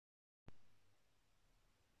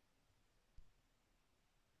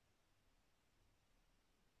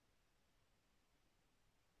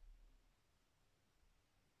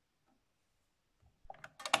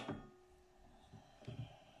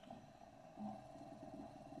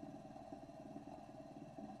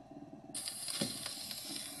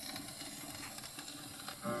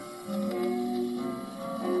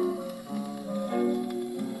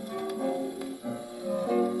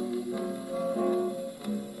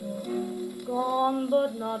gone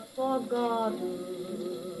but not forgotten,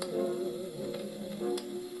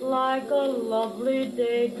 like a lovely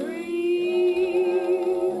daydream,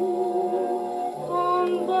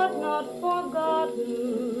 gone but not forgotten,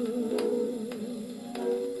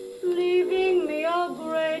 leaving me a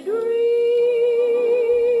gray dream.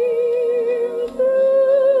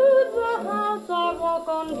 Through the house I walk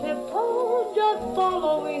on tiptoe, just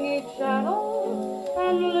following each shadow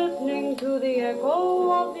and listening to the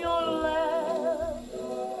echo of your laugh.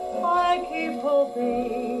 I keep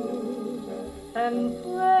hoping and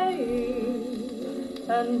praying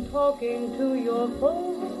and talking to your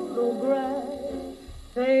photograph.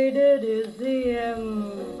 Faded is the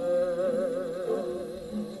ember,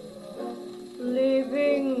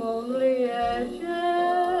 leaving only ashes.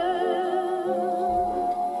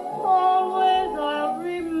 Always I'll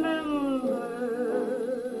remember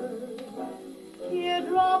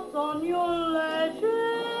teardrops on your lashes.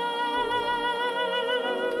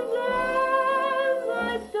 As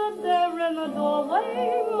I stood there in the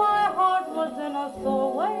doorway, my heart was in a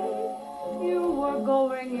sore way. You were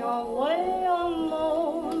going your way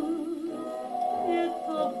alone. It's a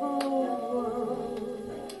blue world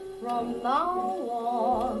from now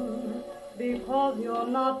on, because you're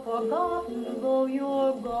not forgotten, though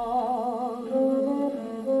you're gone.